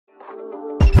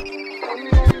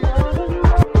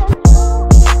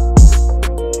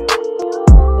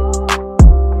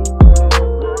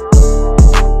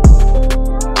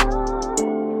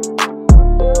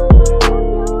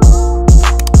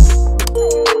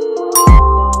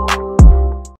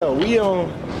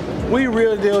we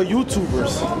real deal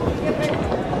YouTubers.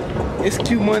 It's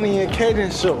Q Money and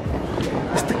Kaden show.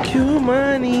 It's the Q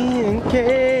Money and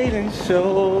Kaden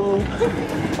show.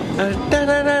 Da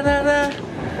da da da da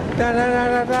da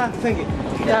da da da. Sing it.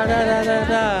 Da da da da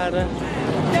da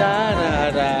da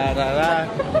da da da da.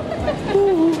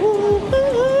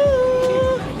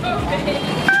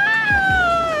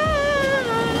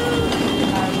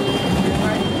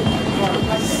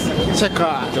 Check her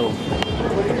out though.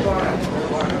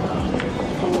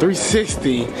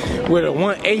 360 with a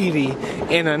 180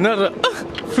 and another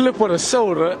flip of the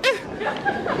shoulder.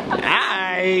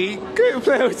 I couldn't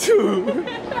play with you.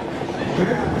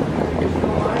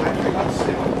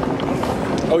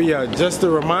 Oh yeah, just to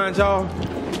remind y'all,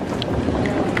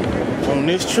 on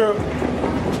this trip,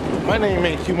 my name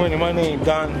ain't Q Money, my name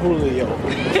Don Julio.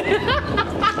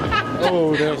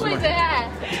 Oh, there's my hat.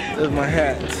 There's my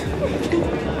hat.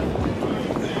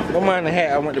 Don't mind the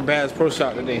hat, I went to Bass Pro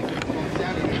Shop today.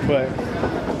 But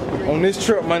on this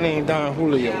trip, my name Don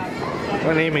Julio.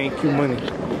 My name ain't Q Money.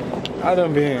 I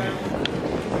done been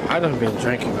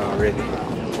drinking already.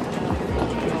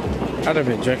 I done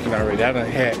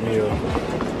had me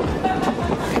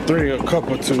a cup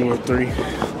or 2 or 3.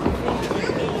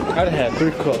 I done had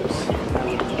 3 cups.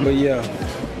 But yeah,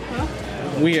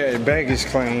 we at baggage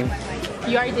claim.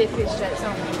 You already did fish checks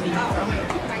on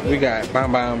me. We got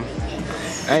Bam Bam.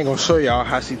 I ain't gonna show y'all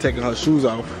how she taking her shoes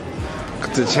off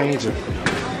to change them.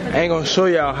 I ain't gonna show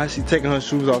y'all how she taking her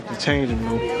shoes off to change them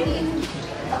though.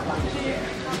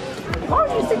 Why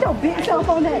don't you sit your big self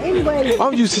on that anyway? Why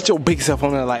don't you sit your big self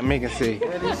on that like Megan said?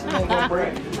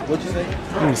 What you say?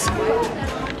 Let me see.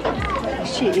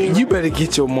 Shit. You better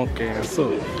get your monkey ass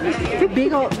up.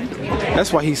 Big old.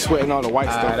 That's why he's sweating all the white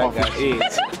stuff off his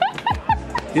edge.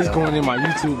 It's going in my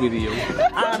YouTube video.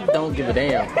 I don't give a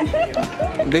damn.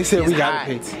 They said we gotta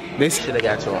pay. They should have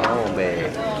got your own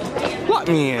bag. Lock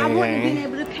me in. I wouldn't have been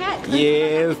able to pack.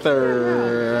 Yes,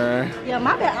 sir. Yeah,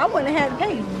 my bad. I wouldn't have had to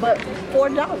pay, but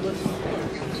 $4.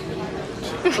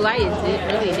 Flight is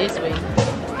really this way.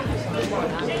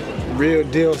 Real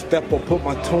deal step up, put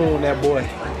my tune on that boy.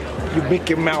 You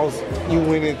Mickey Mouse, you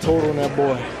win in total on that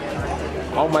boy.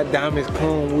 All my diamonds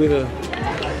come with a.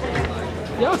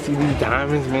 Y'all see these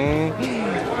diamonds, man.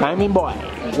 Diamond boy.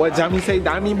 What Johnny say,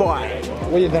 diamond boy?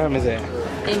 Where your diamonds at?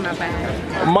 In my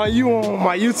bag. You on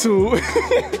my YouTube.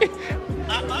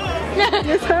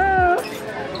 Yes, sir.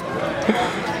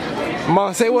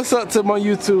 Mom, say what's up to my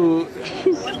YouTube.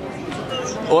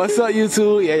 What's up,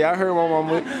 YouTube? Yeah, y'all heard my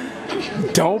mama.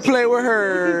 Don't play with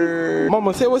her.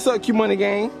 Mama, say what's up, Q Money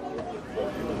Gang.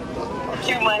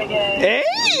 Q Money Gang. Hey!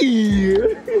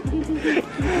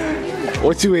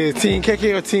 What you is, Team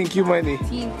KK or Team Q Money?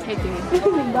 Team KK.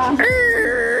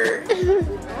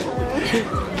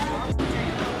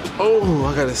 Oh,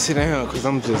 I gotta sit down because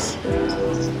I'm just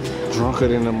drunker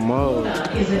than a mug.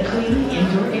 Is a clean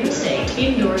indoor interstate.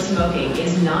 Indoor smoking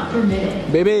is not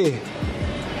permitted. Baby,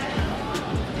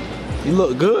 you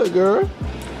look good, girl.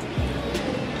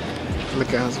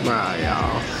 Look at her smile,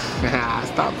 y'all.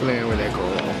 Stop playing with that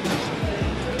girl.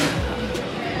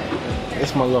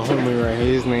 It's my little homie right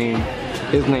here.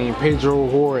 His name Pedro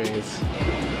Juarez.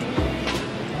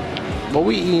 But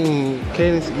we eating,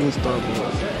 Cadence eating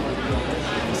Starbucks.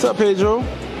 What's up, Pedro?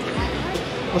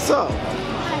 What's up?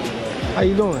 How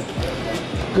you doing?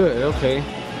 Good, okay.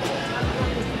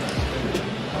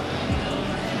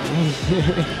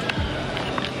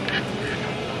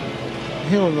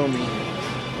 He don't know me,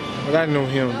 but I know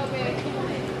him.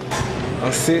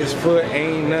 I'm 6 foot,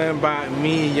 ain't nothing about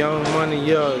me. Young money,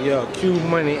 yo, Q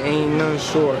Money, ain't nothing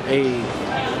short, ayy.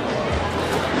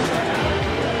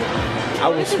 I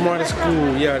was smart at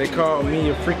school, yeah, they called me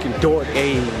a freaking dork,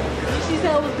 ayy. She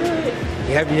said it was good.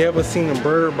 Have you ever seen a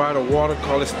bird by the water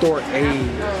called a stork, ayy?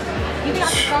 You got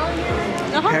the phone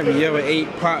here? Have you ever ate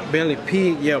pot belly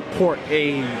pig, yeah, pork,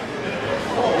 ayy?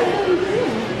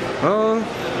 Huh?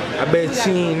 I bet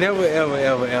she ain't never ever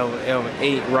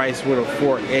ate rice with a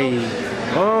fork, ayy.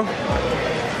 Huh?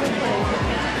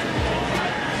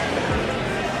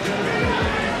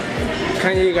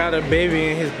 Kanye got a baby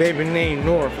and his baby named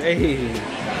North, ayy.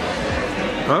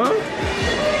 Huh?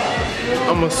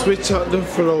 I'ma switch up the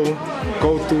flow,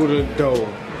 go through the door.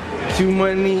 Q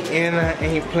Money and I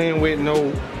ain't playing with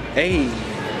no ayy.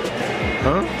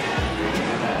 Huh?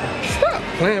 Stop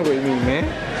playing with me, man.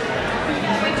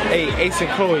 Hey, Ace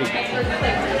and Chloe,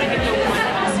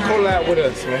 collab with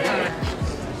us, man.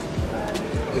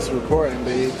 It's recording,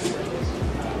 babes. See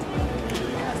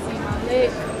my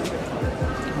leg.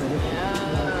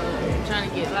 I'm trying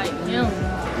to get like him.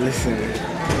 Listen,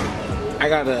 I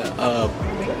got a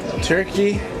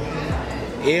turkey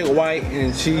egg white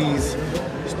and cheese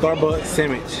Starbucks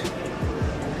sandwich.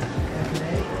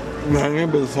 Man, that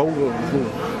bitch so good too.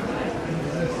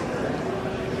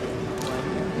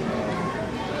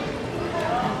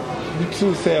 You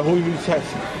too sad. Who you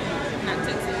texting? Not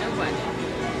texting nobody.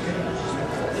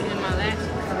 Even my lashes.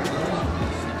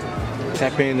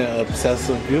 Tap into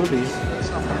obsessive beauty.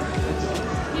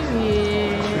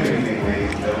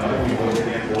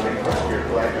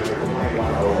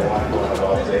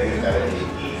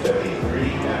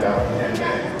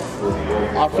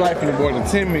 Our flight for the board in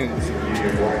 10 minutes.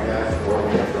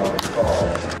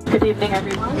 Good evening,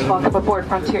 everyone. Welcome aboard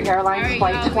Frontier Airlines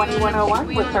Flight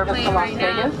 2101 with service to Las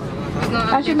Vegas.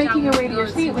 As you're making your way to your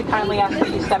seat, we kindly ask that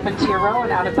you step into your row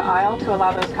and out of the aisle to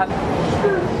allow those customers.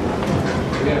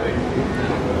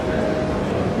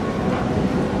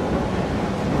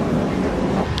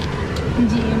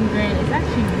 GM Grand is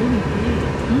actually really big.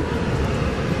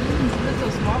 It looks so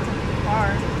small from far.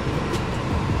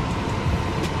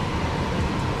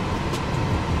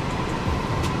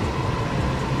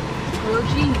 Real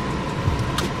cheap.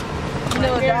 You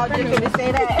know, a dog just gonna say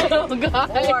that. Oh God.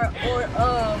 Or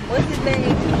what's his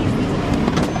name?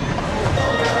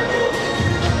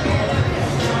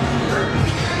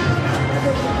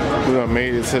 We done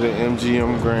made it to the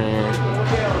MGM Grand.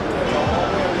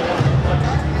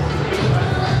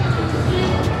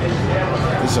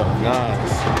 It's so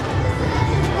nice.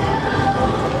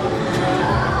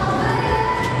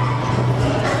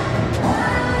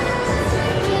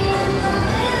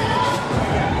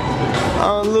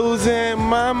 I'm losing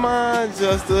my mind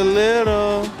just a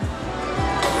little.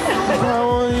 Why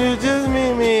won't you just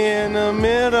meet me in the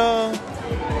middle?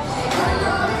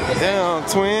 Damn,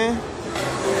 twin.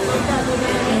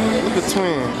 Look at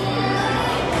twin.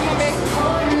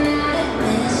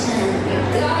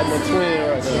 I'm a twin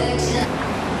right there.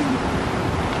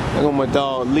 I got my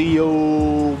dog Leo.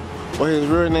 Well, his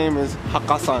real name is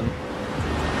Hakasan.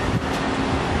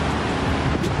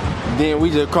 Then we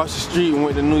just crossed the street and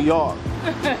went to New York.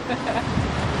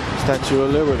 Statue of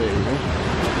Liberty.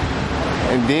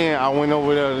 And then I went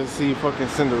over there to see fucking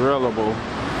Cinderella Bowl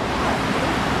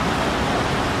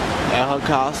at her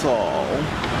castle.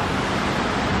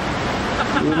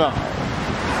 You know.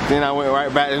 Then I went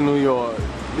right back to New York.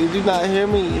 Did you not hear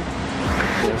me?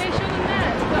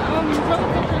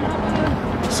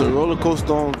 It's a roller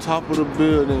coaster on top of the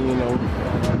building, you know.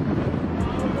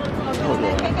 Hold on.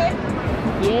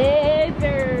 Yes,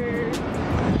 sir.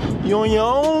 You on your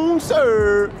own,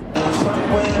 sir. So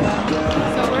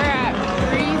we're at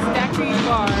Breeze Daiquiri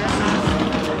Bar.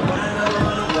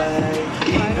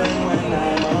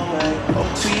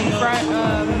 Front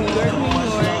of New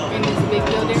York, in this big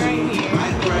building right here.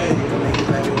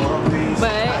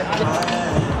 But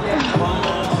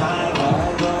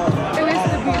and it's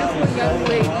the beautiful young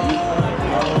lady.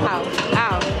 Ow,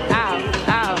 ow, ow,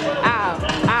 ow, ow,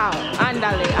 ow.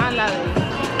 Andale, andale.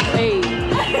 Hey,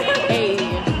 hey,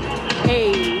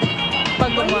 hey.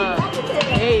 Pagoma.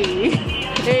 Hey,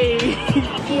 hey.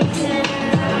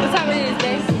 What time it is,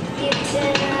 babe?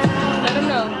 Let them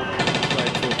know.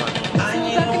 2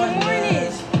 o'clock in the morning.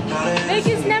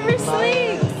 Vegas never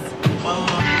sleeps.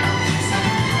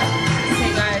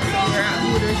 Hey guys, so we're at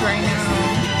Hooters right now.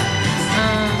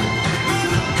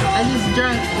 I just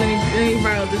drunk. Let me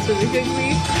borrow this really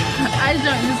quickly. I just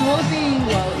drunk this whole thing.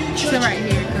 Well, to right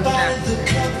here,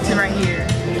 to right here,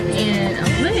 and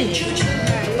I'm lit.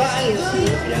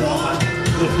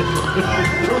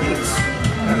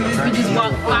 We just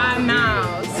walked 5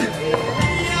 miles. We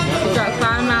walked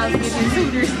 5 miles to get these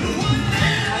Hooters.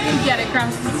 We gotta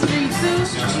cross the street too.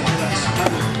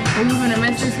 And we're gonna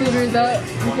mess these Hooters up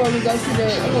before we go to the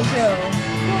hotel.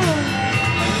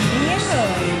 Yeah.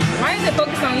 Why is it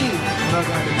focused on you?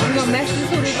 We're gonna mess these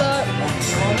Hooters up.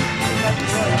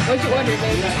 What you ordered,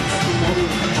 baby?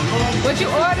 What you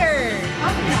ordered?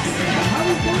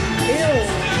 Ew.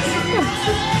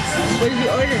 What did you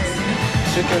order?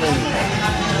 Chicken and...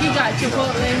 He got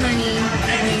Chipotle honey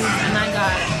wings and I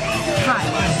got hot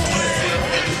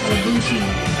with blue cheese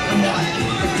and water.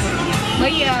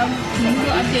 But yeah,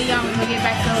 we'll update y'all when we get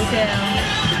back to the hotel.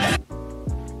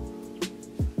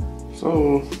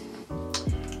 So,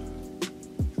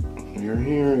 we're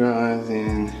here, guys,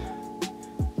 and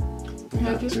we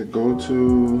have to go to...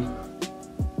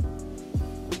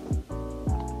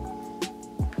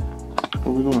 What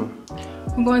are we doing?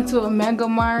 We're going to a Mega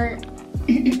Mart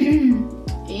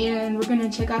and we're gonna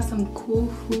check out some cool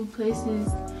food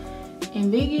places in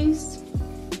Vegas.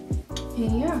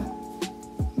 And yeah,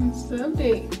 that's the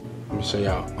update. I'm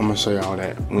gonna show y'all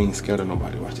that we ain't scared of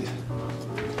nobody. Watch this.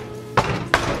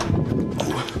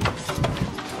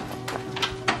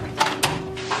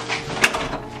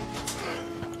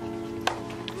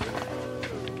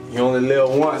 You only live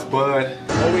once, bud.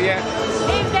 Where we at?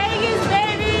 In Vegas,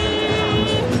 baby!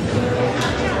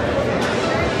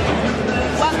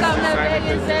 Welcome to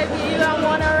Vegas, baby. I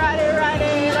wanna ride it, ride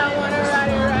it. I wanna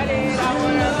ride it, ride it. I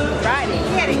wanna ride it.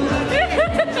 Get it.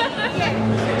 Get it.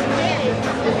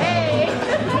 Hey.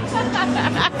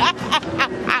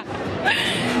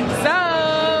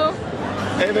 So.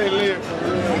 Hey, they live.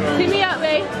 Hit me up,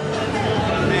 babe.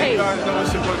 Hey, you guys know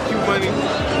it's your boy Q Money. In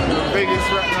Vegas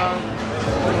right now.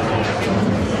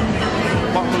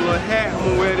 Bought my little hat. I'm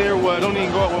gonna wear there. Well, don't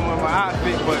even go up with my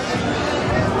outfit, but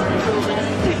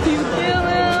You feel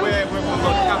him? wear it with my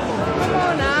little cap on. Come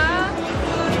on now.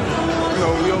 You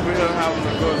know, we over here having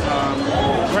a good time.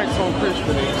 Drinks on Chris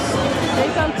for this.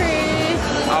 Thanks on Chris.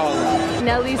 Oh.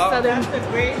 Nelly's Southern. The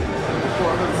great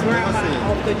grandma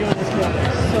of the Jonas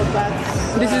Brothers. So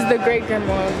that's This is the great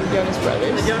grandma of the Jonas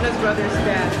Brothers. the Jonas Brothers'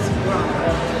 dad's grandma.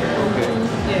 Okay.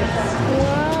 Yes.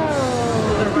 Wow.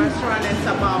 The restaurant is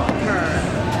about her.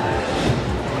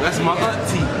 That's my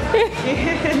auntie.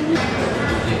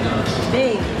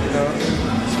 Big.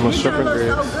 Some more shrimp and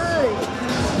grits.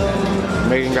 good.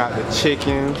 Megan got the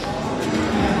chicken.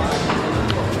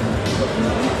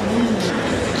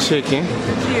 Chicken,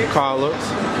 collards,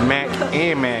 mac,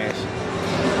 and mash.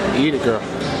 Eat it, girl.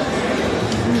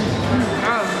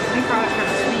 Oh, you call it kind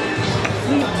of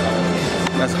sweet.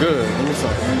 That's good. Give me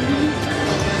some.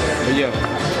 But yeah,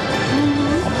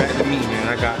 back to me, man.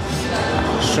 I got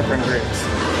shrimp and grits,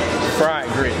 fried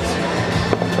grits.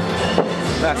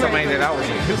 Last time I ate that, I was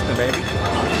in Houston, baby.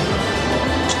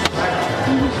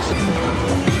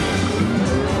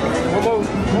 One more.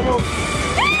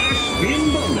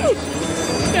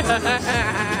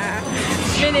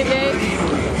 Spin it, babe.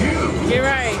 Get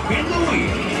right.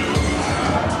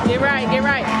 Get right, get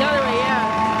right. The other way, yeah.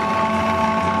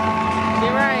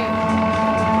 Get right.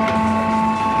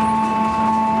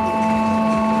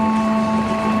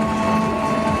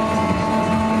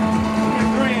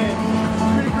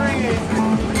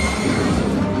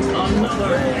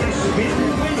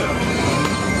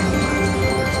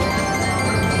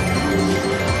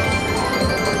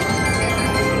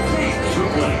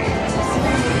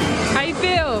 How you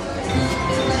feel?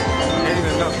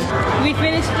 We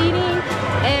finished eating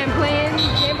and playing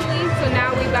gambling, so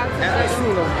now we about to go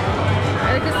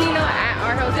at the casino at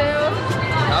our hotel.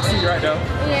 I'll see you right now.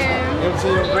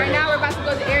 Yeah. Right now we're about to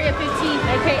go to Area 15,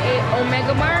 aka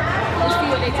Omega Mart, and see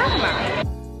what they talking about.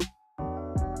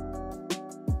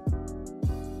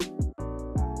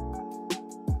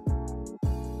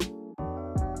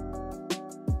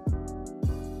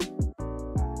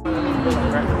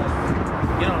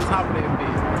 Get on top of that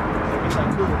bitch. It's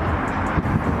like cool.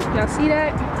 Y'all see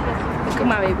that? Look at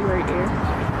my baby right there.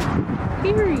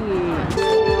 Period.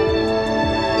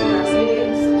 Y'all see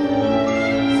this?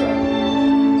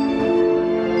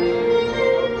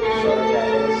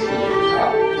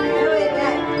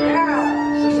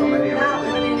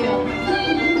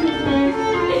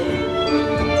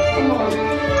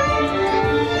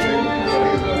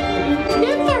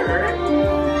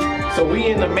 So we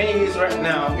in the maze right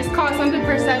now. It's called something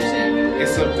perception.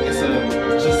 It's a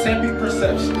Giuseppe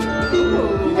perception.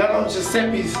 You got on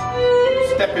Giuseppe's,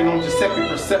 stepping on Giuseppe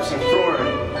perception floor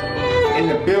in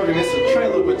the building. It's a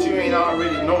trailer, but you ain't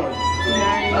already knowing.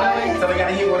 So I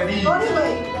gotta hit one of these.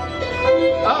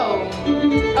 Oh.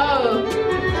 Oh.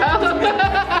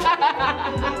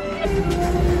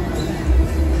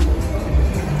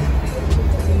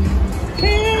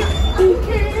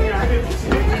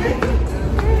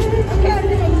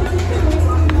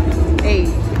 Hey.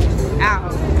 Ow.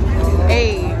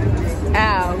 Hey.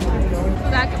 Ow. So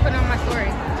that I can put it on my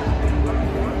story.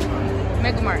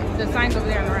 Mega Mart. The sign's over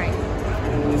there on the right.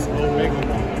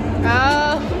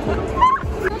 Oh.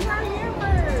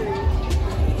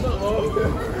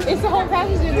 It's the whole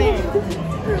package in there.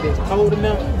 It's cold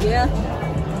enough. Yeah.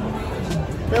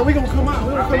 Man, we gonna come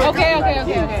out.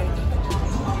 Okay.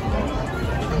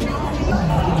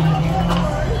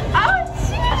 Oh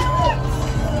shit!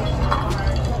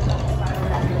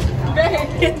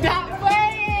 Stop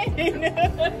playing!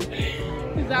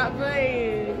 Stop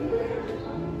playing.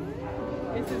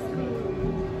 This is cool.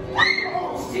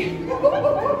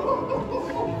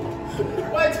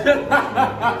 What?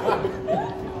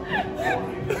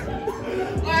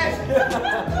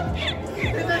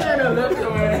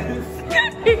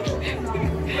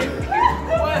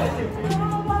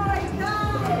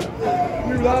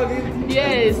 You logging?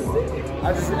 Yes.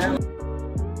 I just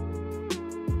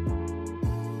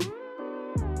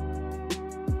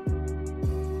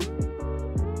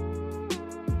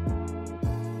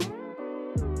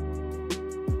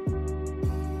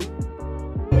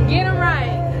Get him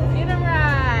right. Get him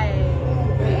right.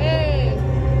 Hey.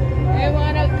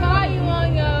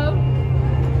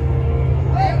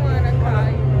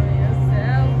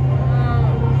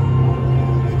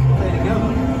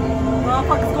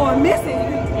 motherfuckers going missing.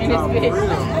 In this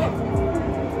bitch.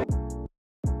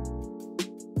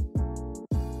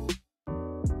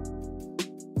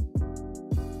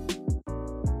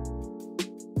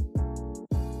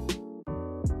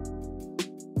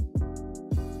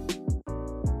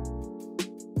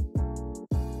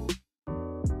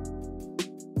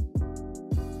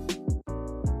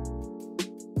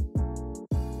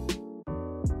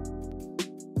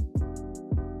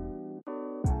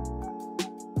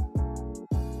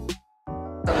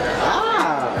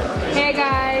 Hey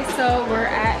guys, so we're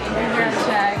at Brunch.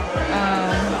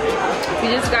 We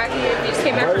just got here. We just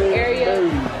came back from area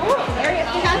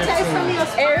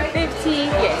 15.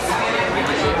 Yes,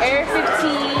 Area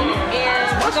 15,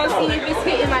 and we're gonna see if it's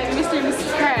hitting like Mr. and Mrs.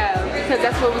 Crab because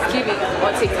that's what was giving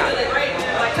on TikTok.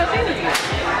 So thank you.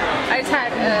 I just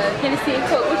had Hennessy and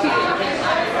Coke. What you getting?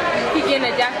 You getting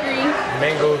a daiquiri?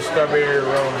 Mango strawberry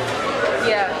rum.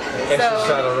 Yeah. Extra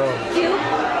shot of rum. Cute.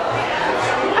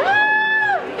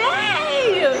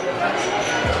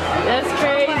 That's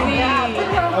crazy.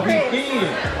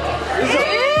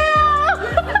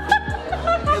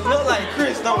 It look like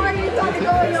Chris, don't it? You got to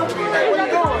go in your phone. Where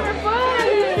you going?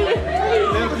 He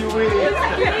left you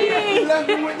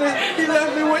with it. He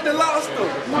left me with the lobster.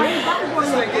 Wait.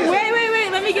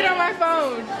 Let me get on my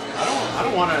phone. I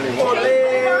don't want any more.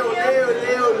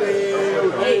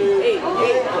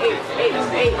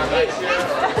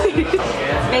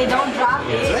 Hey, don't drop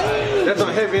it. That's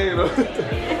not heavy, ain't it? Look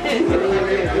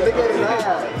at his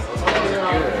eyes.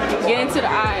 Get into the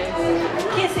eyes.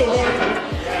 Kiss it, baby.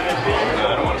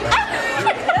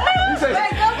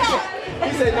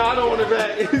 He said, no, I don't want it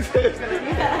back. He said,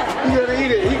 he's gonna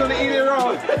eat it. He's gonna eat it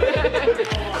raw.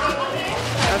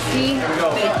 See, the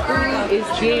food is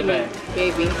giving,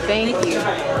 baby. Thank you.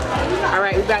 All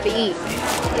right, we about to eat.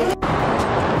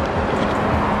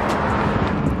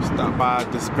 Stop by a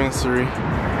dispensary.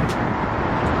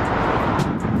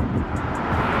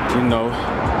 You know.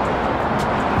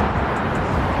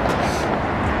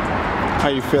 How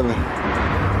you feeling?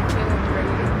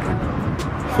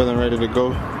 Feeling ready to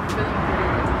go?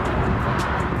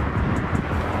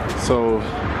 So,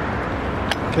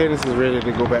 Cadence is ready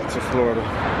to go back to Florida.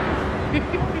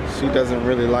 She doesn't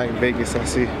really like Vegas, I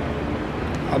see.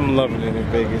 I'm loving it in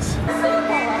Vegas.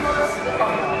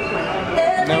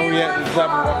 Now we at the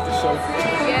Jabba Walk the show.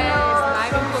 Yes,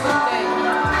 live and full of things.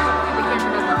 The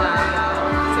camera doesn't die, y'all.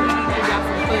 So we need to give y'all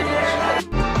some footage.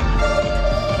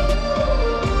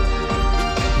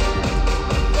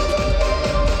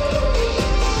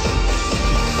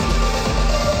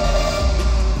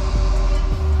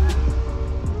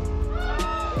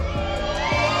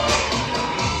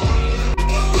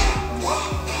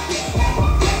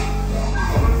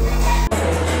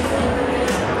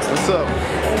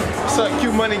 What's up, Q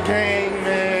Money Gang,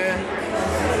 man?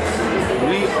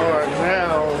 We are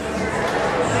now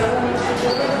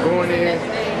going in.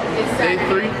 Day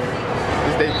 3.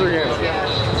 It's day 3, ain't it?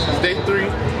 It's day 3.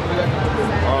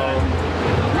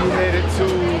 We headed to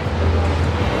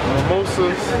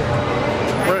Mimosa's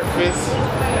breakfast.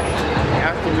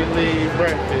 After we leave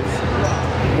breakfast,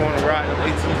 we're going to ride the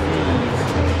ATVs.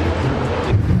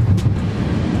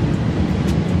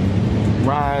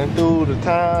 Riding through the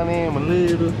town in my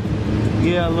little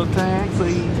yellow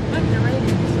taxi.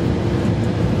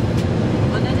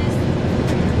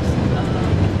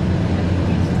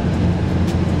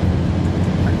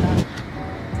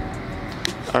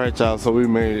 Alright y'all, so we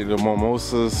made the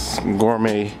Mimosa's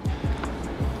Gourmet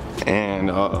and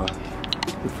we're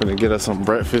finna get us some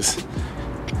breakfast.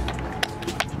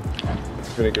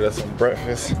 The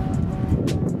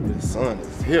sun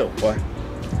is here, boy.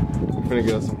 We're gonna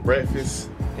get us some breakfast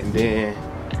and then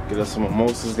get us some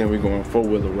mimosas, then we're going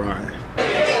 4-wheeler ride.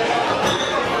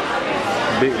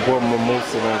 Big boy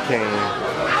mimosa that came.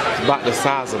 It's about the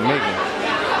size of Megan.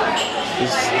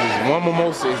 This one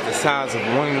mimosa is the size of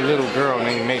one little girl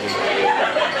named Megan.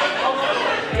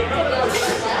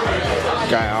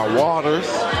 Got our waters.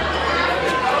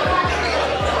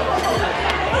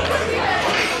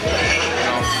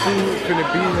 Our food finna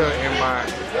be here in my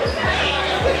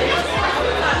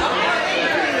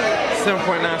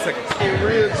 7.9 seconds.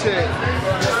 Real check.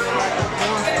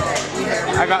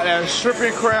 I got that shrimp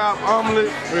and crab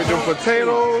omelet with them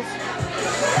potatoes.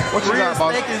 What you got, boss?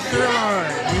 Real steak and sirloin.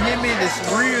 You hear me? This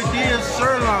real deal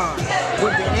sirloin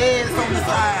with the eggs on the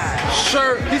side.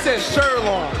 He said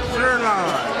sirloin. Sirloin.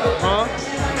 Huh?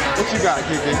 What you got,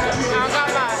 Kiki? I don't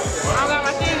got my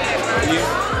thing yet, bro.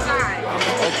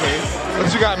 Yeah. Okay.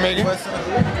 What you got, Megan?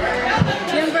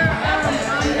 Denver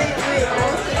omelet with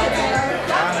roasted potatoes.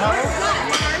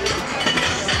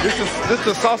 This is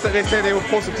the sauce that they said they were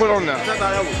supposed to put on there. I thought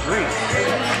that was green.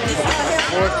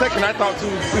 For a second, I thought too.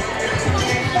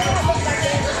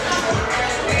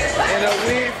 And a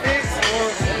wig fix,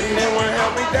 or you didn't want to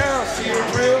help me down. See it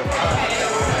real.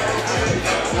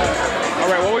 All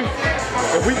right, well,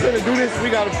 if we finna do this, we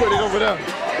gotta put it over there.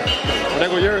 There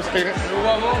go yours, Kaden.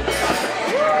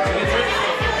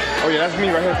 Oh yeah, that's me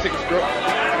right here. Take a scrub.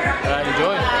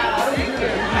 Enjoy.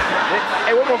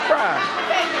 Hey, what more fries?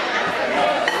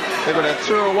 There go that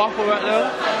churro waffle right there.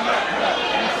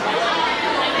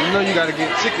 You know you gotta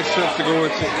get chicken strips to go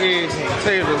into eggs and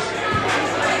potatoes.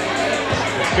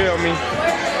 You feel me?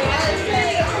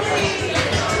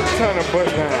 Turn the butt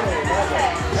down.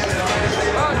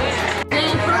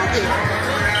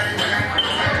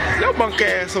 Your bunk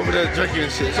ass over there drinking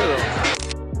and shit. Shut up.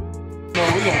 No,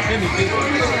 we gonna finish this.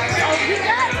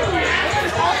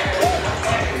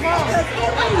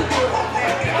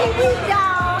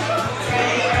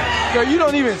 Girl, you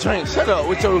don't even drink. Shut up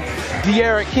with your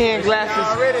De'Ara can glasses.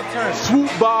 Already turned.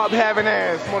 Swoop Bob having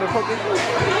ass, motherfucker.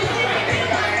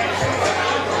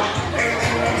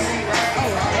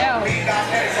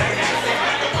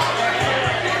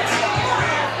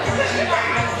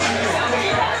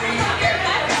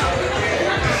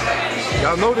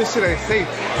 Y'all know this shit ain't safe.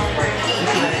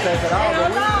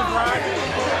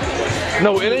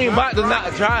 No, it ain't about the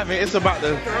not driving. It's about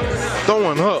the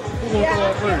throwing up. Who gonna throw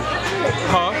up first?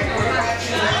 Huh?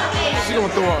 She gonna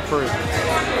throw up first.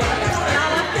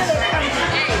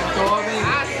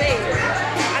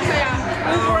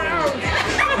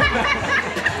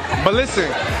 But listen,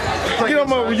 get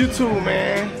on over YouTube,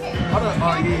 man.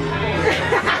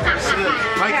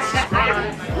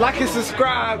 Like and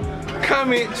subscribe,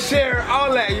 comment, share,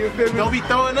 all that. You feel me? Don't be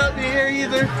throwing up in here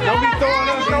either. Don't be throwing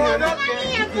up in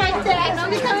here. Like that. Don't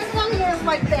be coming along here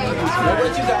like that.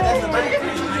 What you got? That's the night?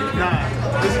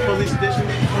 Nah. This is police edition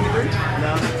 23?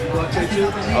 Nah. You want to check you?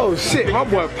 Oh shit, my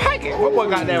boy packing. My boy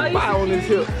got that fire on his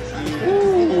hip.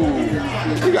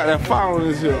 Ooh. He got that fire on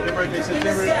his hip. Your birthday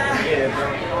September? Yeah, bro.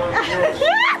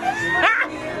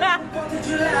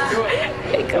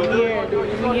 Hey, come here.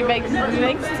 Let me get back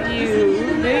next to you.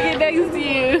 Let me get next to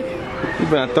you. You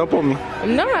better thump on me.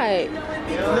 I'm not.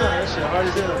 That shit hard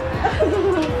as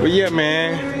hell. But yeah, man.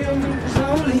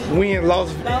 We in Las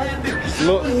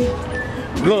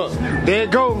Look, there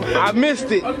it go. I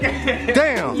missed it.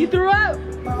 Damn. You threw up?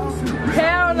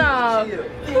 Hell no.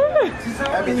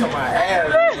 That be on my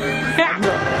ass.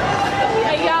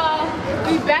 Hey y'all,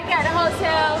 we back at the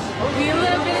hotel. We a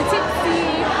little bit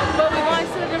tipsy, but we're going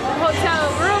to the hotel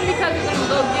room because we're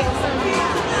gonna go get some.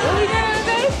 What we doing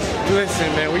today? Listen,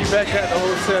 man, we back at the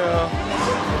hotel.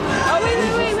 Oh wait.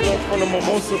 From the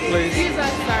Mimosa place.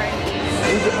 Sorry.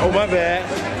 Oh my bad.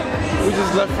 We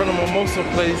just left from the Mimosa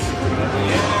place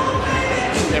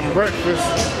and breakfast.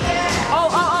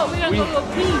 Oh, we're gonna go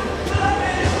pee.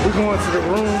 We're going to the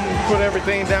room, put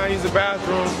everything down, use the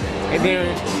bathroom, and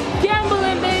then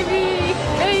Gambling, baby.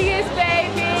 Vegas,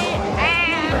 baby.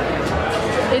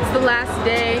 Ah. It's the last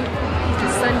day.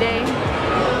 It's Sunday.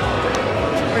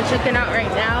 We're checking out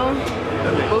right now,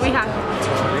 but we have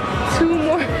 2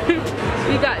 more.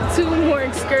 We got 2 more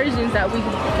excursions that we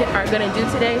are gonna do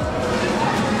today.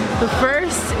 The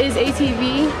first is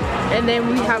ATV, and then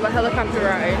we have a helicopter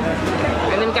ride,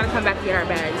 and then we gotta come back to get our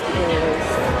bags.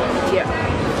 Yeah,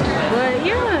 but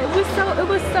yeah, it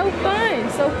was so fun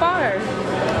so far.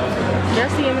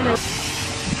 Just see him in the.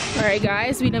 All right,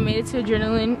 guys, we done made it to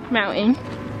Adrenaline Mountain.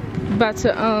 About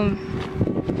to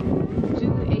do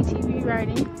the ATV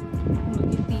riding.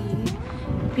 Look at these,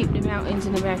 peep the mountains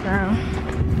in the background.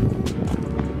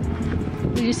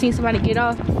 We just seen somebody get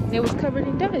off and it was covered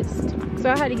in dust. So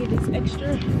I had to get this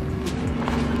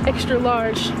extra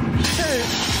large shirt,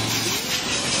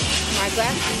 my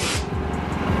glasses.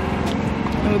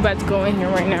 And we're about to go in here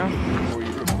right now. For you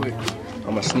real quick,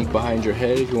 I'm gonna sneak behind your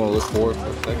head if you wanna look forward for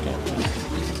a second.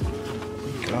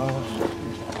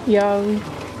 Y'all,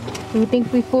 we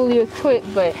think we fully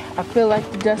equipped, but I feel like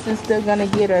the dust is still gonna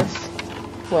get us.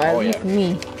 Well, at least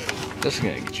me. This is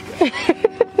gonna get you guys.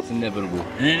 It's inevitable.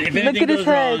 And if anything goes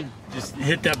wrong, just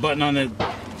hit that button on the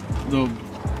little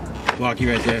walkie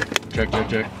right there. Check.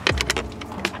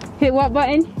 Hit what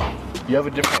button? You have a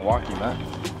different walkie, Matt,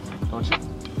 don't you?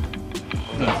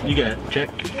 No, you got it. Check.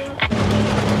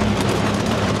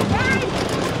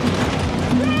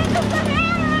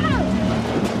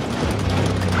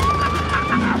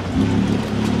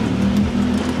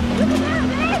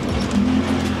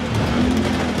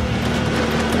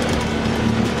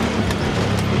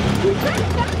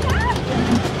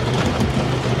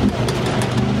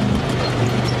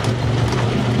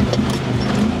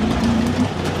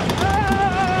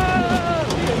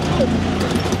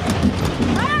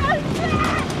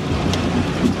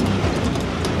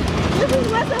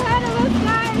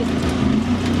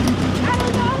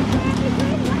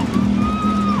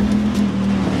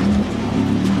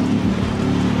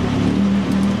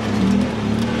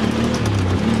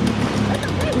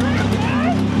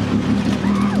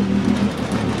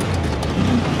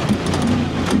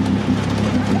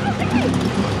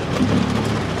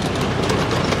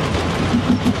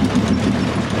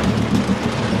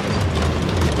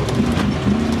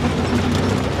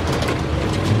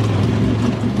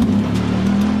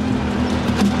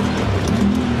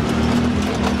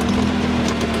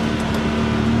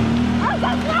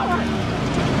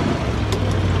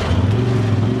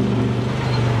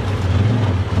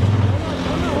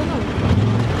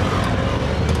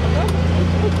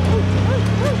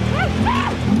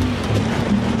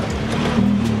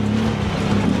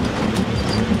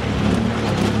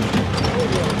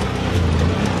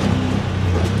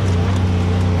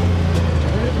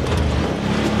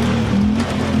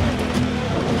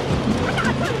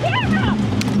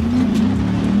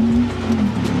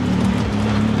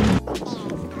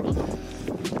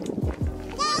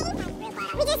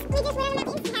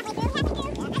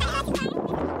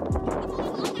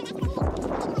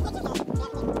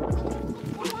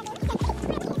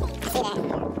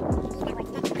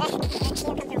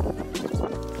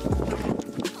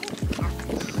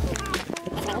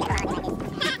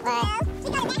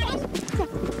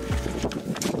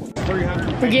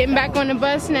 We're getting back on the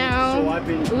bus now.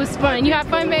 It was fun. You had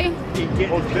fun, babe? It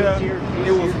was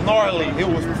gnarly. It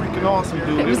was freaking awesome,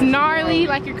 dude. It was gnarly,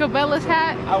 like your Cabela's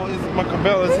hat? It's my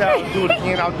Cabela's hat. I'll do it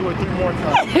again. I'll do it 3 more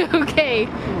times. Okay. It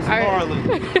was gnarly.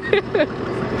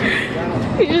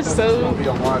 You're so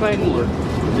funny.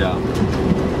 Yeah.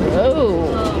 Oh.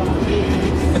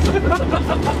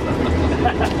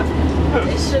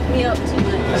 It shook me up too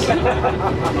much.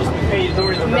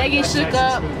 Megan shook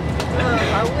up.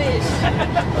 I wish.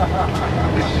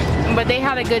 But they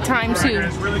had a good time too.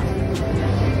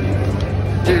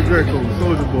 Hey, Drako,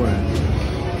 Soldier Boy.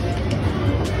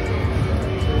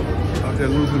 Out there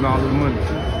losing all his money.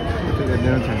 Take that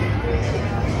downtown.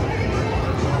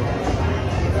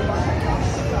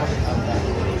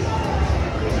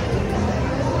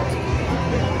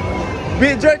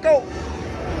 Big Drako!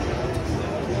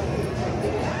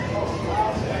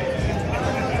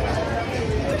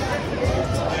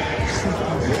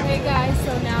 Hey guys,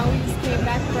 so now we just came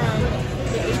back from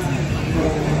the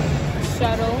ATV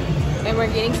shuttle and we're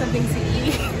getting something to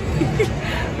eat.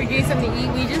 We're getting something to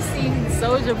eat. We just seen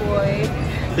Soldier Boy,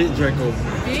 Big Drako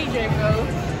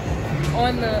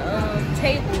on the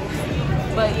table.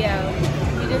 But yeah,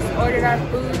 we just ordered our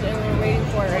food and we're waiting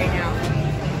for it right now.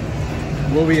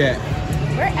 Where we at?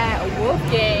 We're at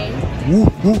Wolfgang. Woo,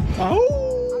 woo. Oh.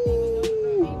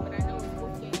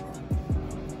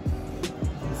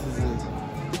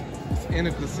 In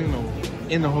a casino,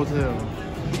 in the hotel.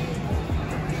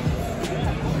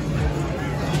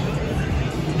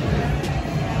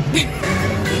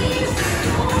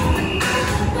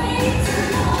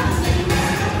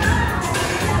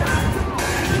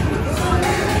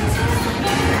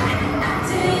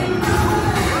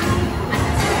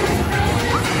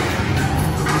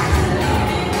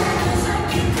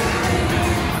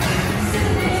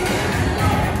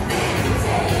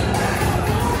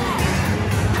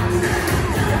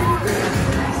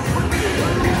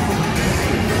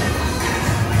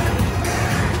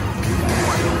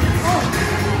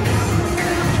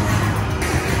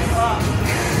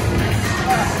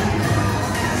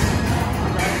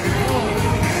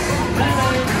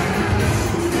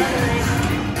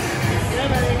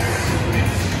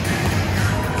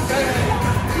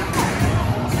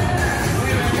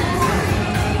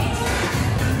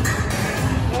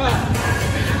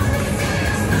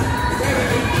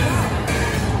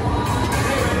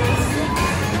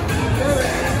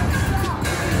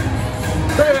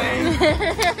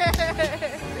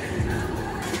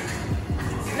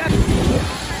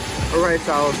 Alright,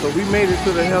 y'all, so we made it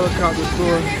to the helicopter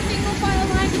store.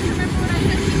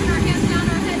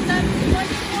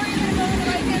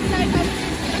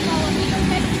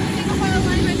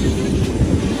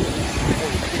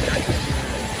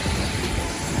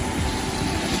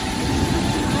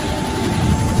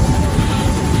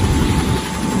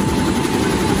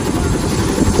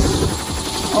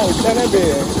 Oh, man, that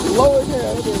bed low as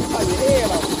hell. That bed tie your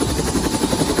head off.